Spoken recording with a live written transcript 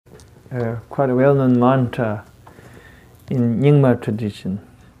quite a well-known mantra in Nyingma tradition.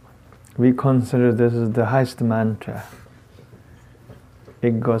 We consider this as the highest mantra.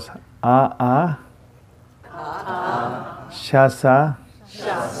 It goes A-A, Shasa,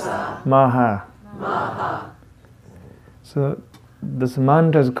 Maha. So this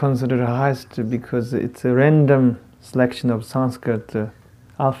mantra is considered highest because it's a random selection of Sanskrit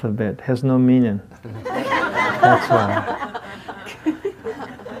alphabet, has no meaning. That's why.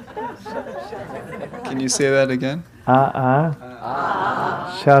 Can you say that again? A-A,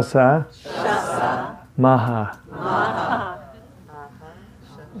 Shasa, Maha.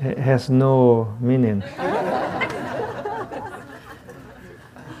 It has no meaning.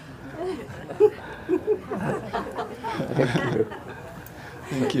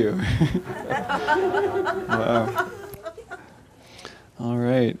 Thank you. Wow. All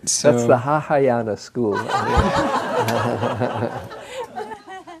right. So that's the Mahayana school.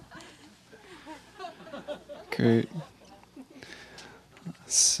 Great.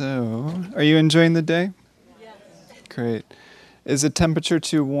 So, are you enjoying the day? Yes. Great. Is the temperature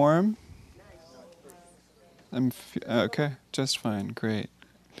too warm? Okay, just fine. Great.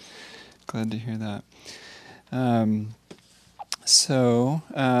 Glad to hear that.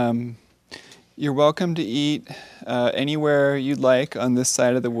 You're welcome to eat anywhere you'd like on this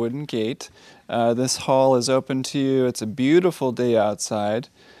side of the wooden gate. This hall is open to you. It's a beautiful day outside.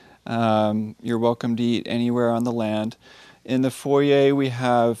 You're welcome to eat anywhere on the land. In the foyer, we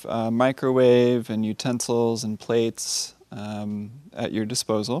have microwave and utensils and plates at your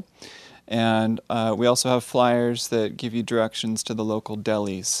disposal. And we also have flyers that give you directions to the local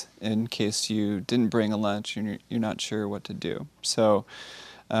delis in case you didn't bring a lunch and you're not sure what to do. So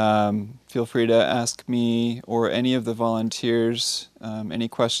feel free to ask me or any of the volunteers any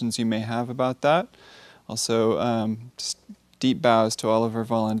questions you may have about that. Also, just deep bows to all of our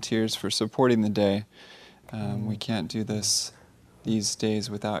volunteers for supporting the day. We can't do this these days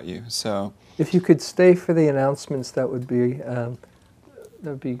without you. So, if you could stay for the announcements, that would be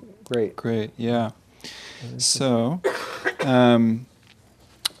great. Great, yeah. So, on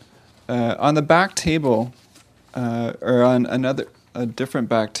the back table, or on a different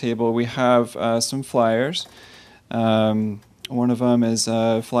back table, we have some flyers. One of them is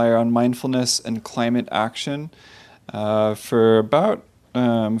a flyer on mindfulness and climate action. For about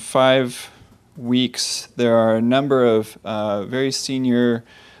 5 weeks, there are a number of very senior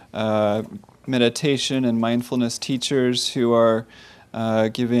meditation and mindfulness teachers who are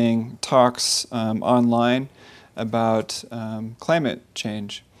giving talks online about climate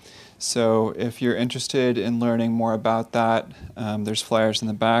change. So if you're interested in learning more about that, there's flyers in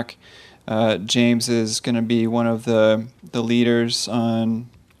the back. James is going to be one of the leaders on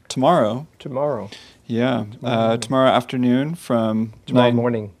tomorrow. Tomorrow. Yeah, tomorrow afternoon from tomorrow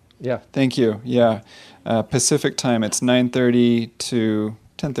morning. Yeah. Thank you. Yeah, Pacific time. It's 9:30 to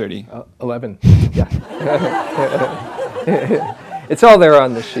 10:30. 11. Yeah. It's all there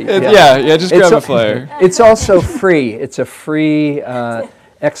on the sheet. Yeah. Just grab a flyer. It's also free. It's a free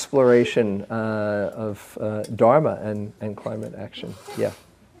exploration of Dharma and climate action. Yeah.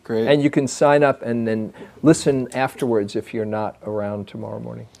 Great. And you can sign up and then listen afterwards if you're not around tomorrow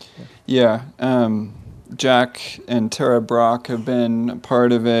morning. Yeah. Jack and Tara Brock have been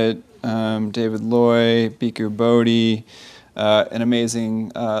part of it. David Loy, Bhikkhu Bodhi, an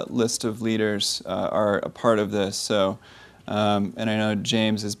amazing list of leaders are a part of this. So, and I know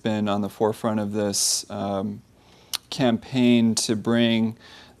James has been on the forefront of this campaign to bring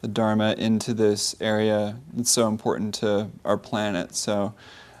the Dharma into this area. It's so important to our planet. So,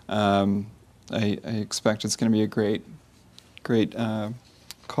 I expect it's going to be a great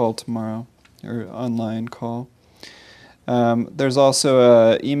call tomorrow, or online call. There's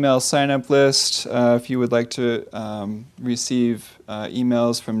also an email sign-up list if you would like to receive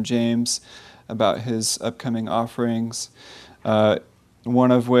emails from James about his upcoming offerings.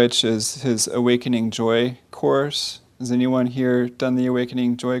 One of which is his Awakening Joy course. Has anyone here done the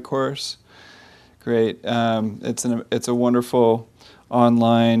Awakening Joy course? Great. It's a wonderful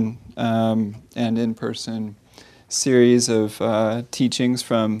online and in-person series of teachings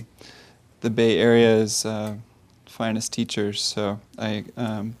from the Bay Area's finest teachers. So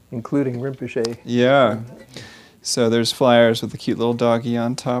including Rinpoche. Yeah. So there's flyers with a cute little doggy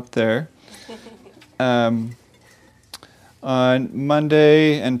on top there. On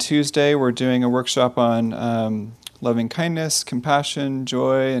Monday and Tuesday, we're doing a workshop on loving kindness, compassion,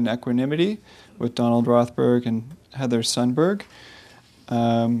 joy, and equanimity with Donald Rothberg and Heather Sundberg.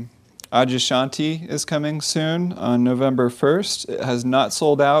 Ajashanti is coming soon on November 1st. It has not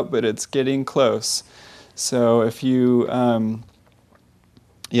sold out, but it's getting close. So if you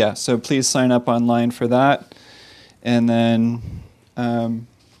yeah, so please sign up online for that. And then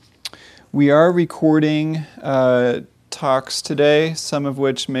we are recording talks today, some of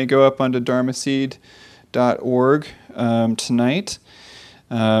which may go up onto dharmaseed.org tonight.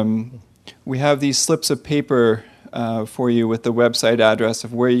 We have these slips of paper for you with the website address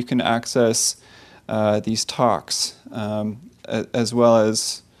of where you can access these talks, as well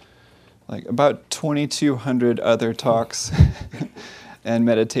as like about 2,200 other talks and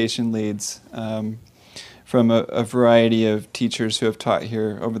meditation leads from a variety of teachers who have taught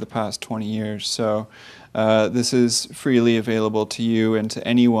here over the past 20 years. So this is freely available to you and to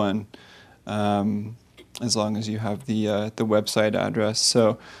anyone, as long as you have the website address.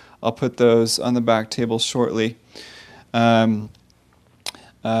 So I'll put those on the back table shortly. I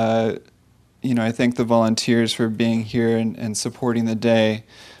thank the volunteers for being here and supporting the day.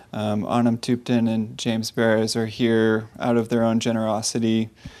 Anam, Thubten, and James Baraz are here out of their own generosity.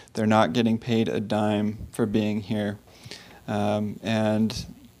 They're not getting paid a dime for being here. And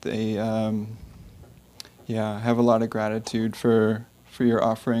they have a lot of gratitude for your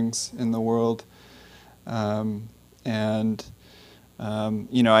offerings in the world. I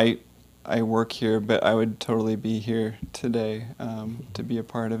work here, but I would totally be here today to be a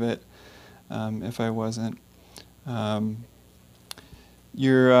part of it if I wasn't.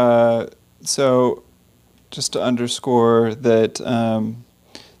 So just to underscore that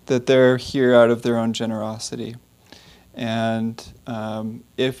that they're here out of their own generosity. And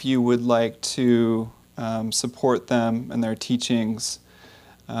if you would like to support them and their teachings,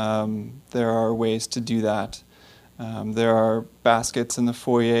 there are ways to do that. There are baskets in the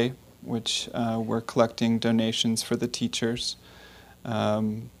foyer, which we're collecting donations for the teachers.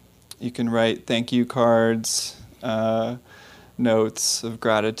 You can write thank you cards, notes of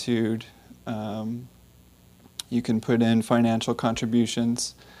gratitude. You can put in financial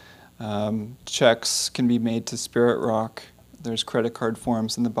contributions. Checks can be made to Spirit Rock. There's credit card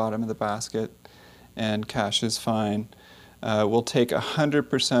forms in the bottom of the basket, and cash is fine. We'll take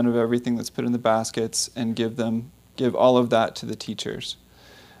 100% of everything that's put in the baskets and give all of that to the teachers.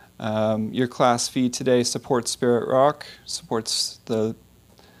 Your class fee today supports Spirit Rock, supports the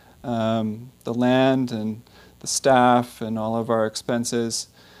land and the staff and all of our expenses.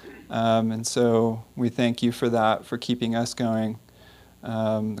 And so we thank you for that, for keeping us going.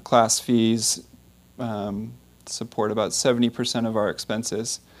 The class fees support about 70% of our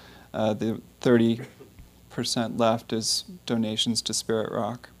expenses. The 30% left is donations to Spirit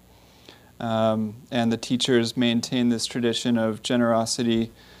Rock. And the teachers maintain this tradition of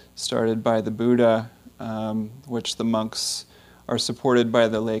generosity started by the Buddha, which the monks are supported by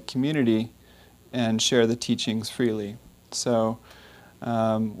the lay community and share the teachings freely. So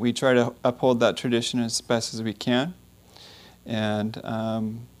we try to uphold that tradition as best as we can. And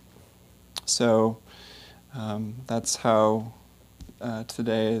that's how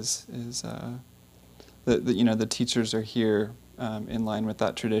today is the teachers are here in line with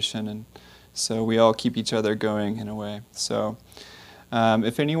that tradition, and so we all keep each other going in a way. So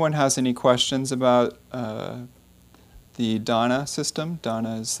if anyone has any questions about the dana system,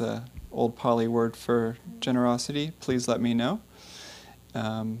 dana is the old Pali word for generosity, please let me know.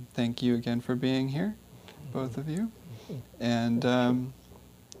 Thank you again for being here, both of you. And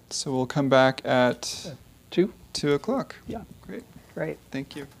so we'll come back at 2 o'clock. Yeah. Great.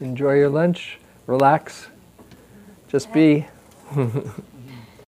 Thank you. Enjoy your lunch. Relax. Just be.